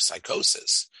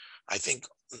psychosis. I think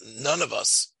none of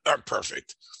us are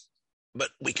perfect, but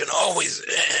we can always,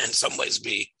 in some ways,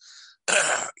 be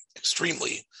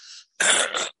extremely,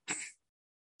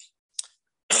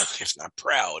 if not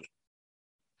proud,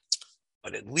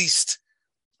 but at least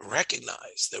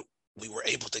recognize that we were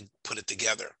able to put it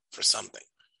together for something.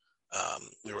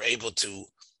 We were able to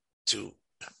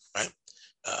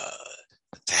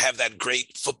have that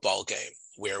great football game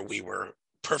where we were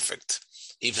perfect,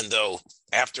 even though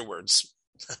afterwards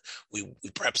we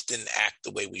perhaps didn't act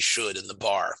the way we should in the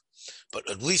bar, but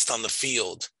at least on the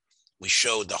field, we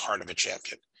showed the heart of a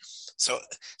champion. So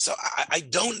I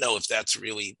don't know if that's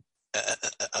really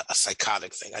a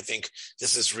psychotic thing. I think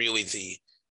this is really the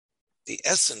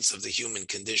essence of the human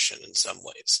condition in some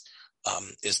ways,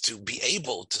 is to be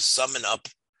able to summon up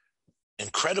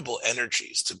incredible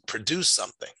energies to produce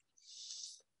something,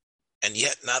 and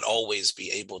yet not always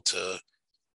be able to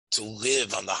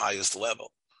live on the highest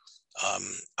level.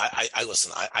 I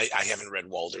listen, I haven't read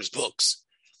Walder's books,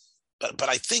 but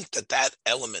I think that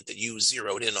element that you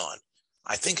zeroed in on,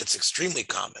 I think it's extremely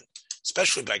common,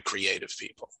 especially by creative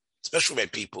people, especially by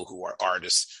people who are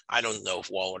artists. I don't know if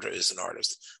Walder is an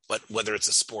artist, but whether it's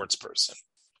a sports person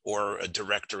or a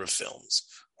director of films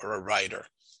or a writer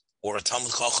or a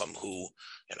Talmud Chacham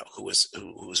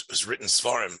who's written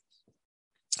Svarim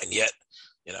and yet,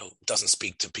 doesn't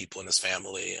speak to people in his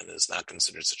family and is not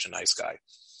considered such a nice guy.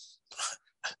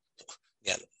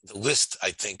 Again, the list,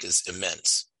 I think, is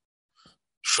immense.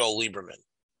 Shaul Lieberman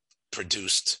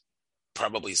produced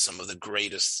probably some of the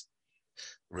greatest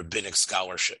rabbinic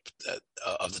scholarship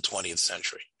of the 20th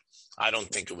century. I don't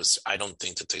think the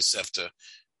Tosefta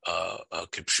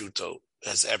Kipshuto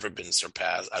has ever been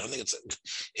surpassed. I don't think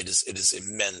it is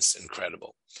immense,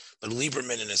 incredible. But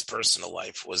Lieberman in his personal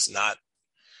life was not,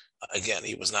 again,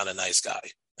 he was not a nice guy.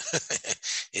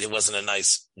 He wasn't a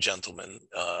nice gentleman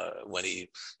when he,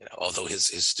 although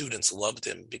his students loved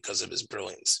him because of his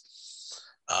brilliance.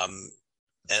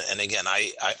 And again,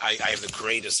 I have the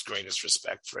greatest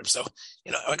respect for him. So,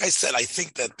 like I said, I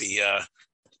think that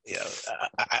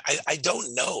I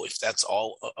don't know if that's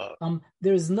all.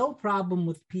 There's no problem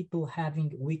with people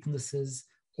having weaknesses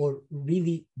or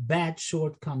really bad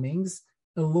shortcomings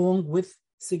along with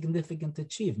significant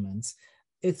achievements.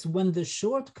 It's when the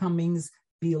shortcomings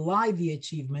belie the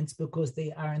achievements because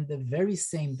they are in the very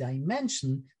same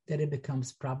dimension that it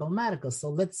becomes problematical.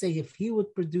 So let's say if he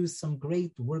would produce some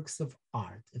great works of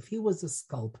art, if he was a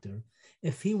sculptor,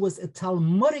 if he was a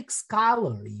Talmudic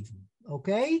scholar even,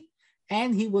 okay?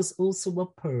 And he was also a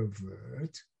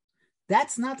pervert,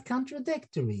 that's not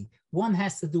contradictory. One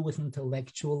has to do with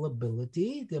intellectual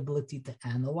ability, the ability to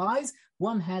analyze.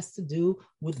 One has to do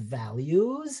with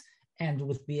values and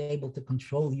with being able to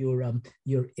control your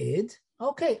id.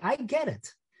 Okay, I get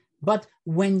it. But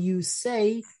when you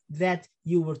say that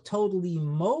you were totally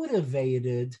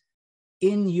motivated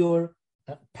in your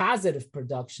positive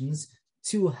productions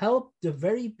to help the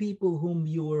very people whom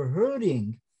you were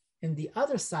hurting in the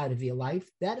other side of your life,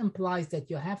 that implies that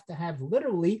you have to have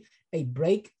literally a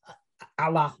break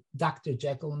a la Dr.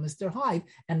 Jekyll and Mr. Hyde.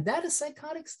 And that is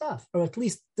psychotic stuff, or at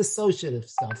least dissociative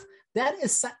stuff. That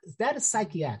is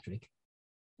psychiatric.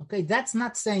 Okay, that's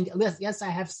not saying, yes, I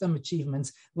have some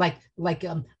achievements, like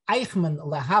Eichmann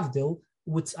Lahavdil,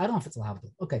 which I don't know if it's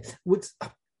Lahavdil, okay,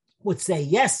 would say,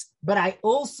 yes, but I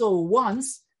also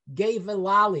once gave a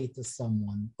lolly to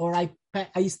someone, or I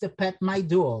used to pet my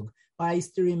dog, or I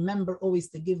used to remember always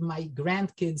to give my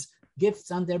grandkids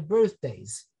gifts on their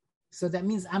birthdays. So that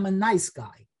means I'm a nice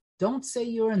guy. Don't say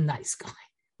you're a nice guy,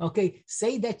 okay?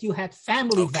 Say that you had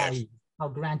family value. I'll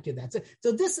grant you that.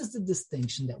 So this is the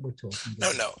distinction that we're talking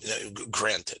about. No,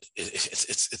 granted.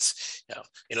 It's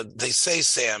they say,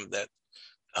 Sam, that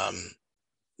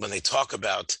when they talk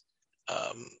about,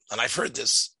 and I've heard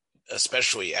this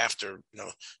especially after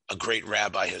a great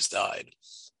rabbi has died,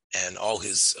 and all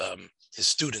his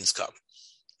students come,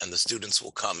 and the students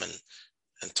will come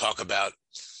and talk about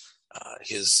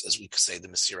his, as we could say, the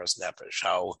Mesiras Nefesh,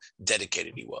 how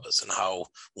dedicated he was and how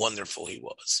wonderful he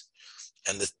was.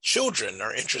 And the children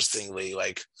are interestingly,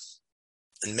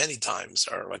 and many times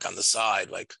are on the side,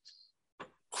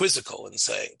 quizzical and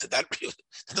saying that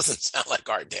doesn't sound like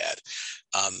our dad.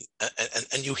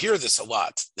 And you hear this a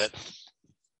lot, that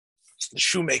the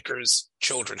shoemaker's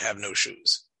children have no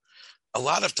shoes. A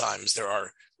lot of times there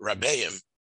are rabbeim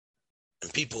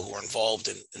and people who are involved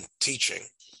in teaching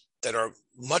that are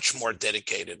much more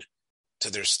dedicated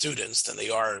to their students than they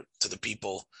are to the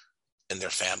people in their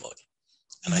family.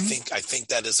 And I think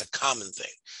that is a common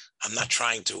thing. I'm not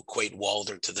trying to equate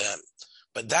Walder to them,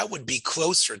 but that would be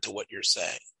closer to what you're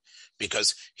saying,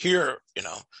 because here,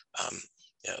 there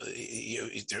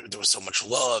was so much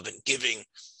love and giving,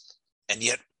 and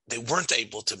yet they weren't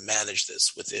able to manage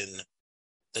this within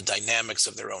the dynamics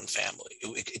of their own family.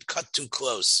 It cut too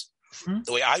close.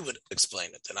 The way I would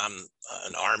explain it, and I'm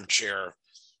an armchair,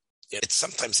 it's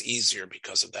sometimes easier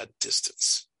because of that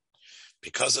distance.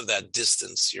 Because of that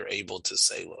distance, you're able to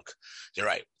say, look, you're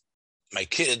right. My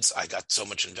kids, I got so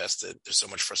much invested. There's so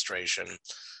much frustration.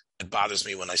 It bothers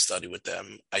me when I study with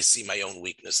them. I see my own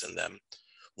weakness in them.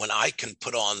 When I can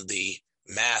put on the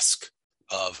mask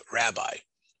of rabbi,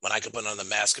 when I can put on the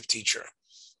mask of teacher,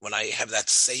 when I have that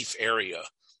safe area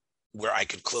where I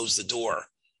could close the door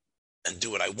and do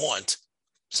what I want,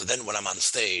 so then when I'm on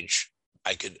stage,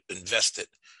 I could invest it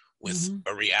with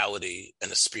a reality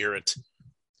and a spirit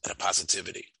and a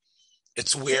positivity.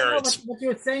 It's where what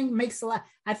you're saying makes a lot.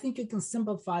 I think you can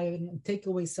simplify it and take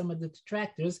away some of the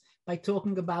detractors by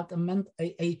talking about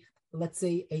let's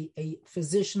say a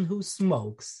physician who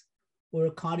smokes, or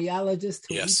a cardiologist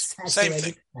who eats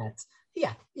saturated fats.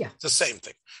 Yeah. It's the same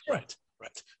thing. Sure.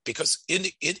 Right. Because in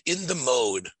the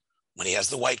mode, when he has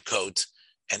the white coat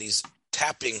and he's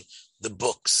tapping the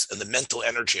books and the mental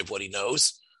energy of what he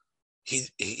knows,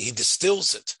 he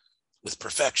distills it with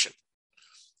perfection.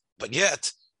 But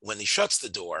yet, when he shuts the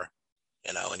door,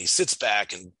 and he sits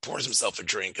back and pours himself a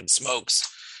drink and smokes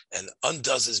and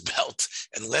undoes his belt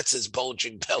and lets his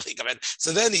bulging belly come in,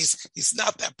 so then he's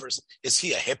not that person. Is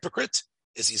he a hypocrite?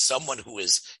 Is he someone who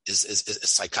is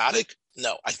psychotic?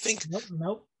 No, I think.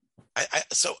 Nope.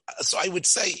 So I would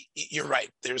say you're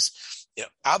right. There's,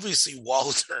 obviously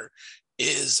Walter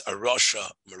is a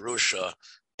Russia, Marusha,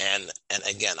 and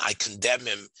again, I condemn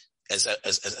him as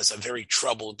a very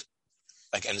troubled,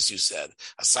 and as you said,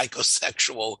 a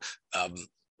psychosexual,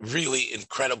 really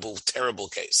incredible, terrible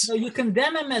case. So you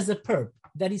condemn him as a perp.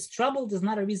 That he's troubled is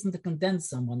not a reason to condemn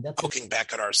someone. That's looking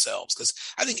back at ourselves, because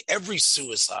I think every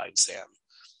suicide, Sam,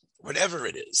 whatever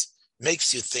it is,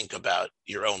 makes you think about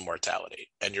your own mortality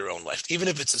and your own life, even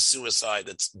if it's a suicide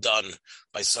that's done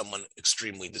by someone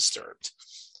extremely disturbed.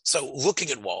 So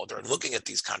looking at Walder and looking at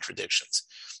these contradictions,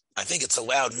 I think it's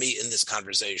allowed me in this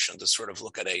conversation to sort of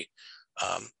look at a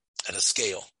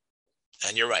scale.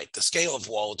 And you're right, the scale of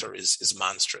Walder is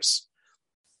monstrous.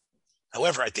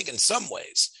 However, I think in some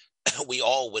ways, we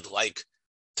all would like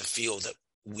to feel that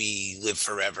we live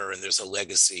forever and there's a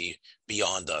legacy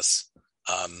beyond us.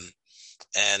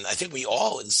 And I think we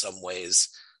all, in some ways,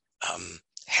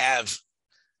 have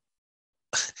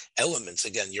elements.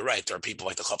 Again, you're right. There are people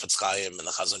like the Chafetz Chaim and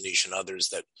the Chazon Ish and others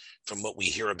that, from what we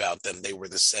hear about them, they were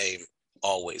the same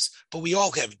always. But we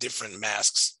all have different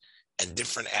masks and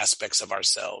different aspects of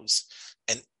ourselves.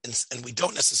 And we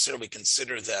don't necessarily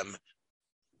consider them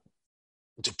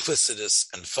duplicitous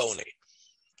and phony.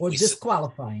 Or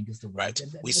disqualifying is the word. Right.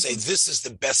 We say, this is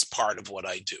the best part of what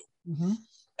I do. Mm-hmm.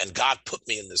 And God put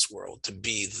me in this world to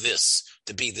be this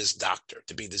doctor,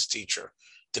 to be this teacher,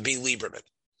 to be Lieberman.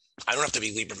 I don't have to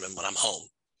be Lieberman when I'm home.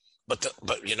 But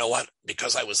you know what?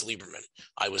 Because I was Lieberman,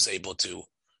 I was able to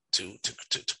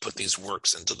put these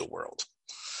works into the world.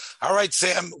 All right,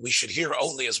 Sam, we should hear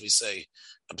only, as we say,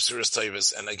 Absuras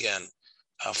Taivas. And again,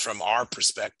 from our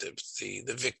perspective,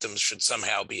 the victims should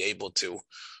somehow be able to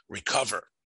recover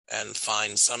and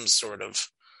find some sort of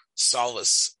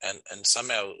solace and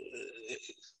somehow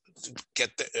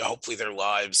hopefully their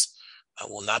lives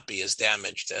will not be as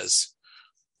damaged as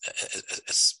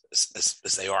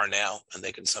they are now, and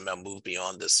they can somehow move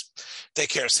beyond this. Take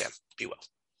care, Sam. Be well.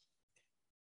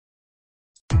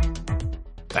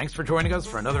 Thanks for joining us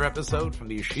for another episode from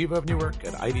the Yeshiva of Newark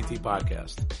at IDT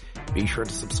Podcast. Be sure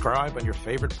to subscribe on your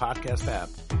favorite podcast app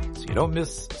so you don't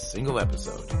miss a single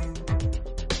episode.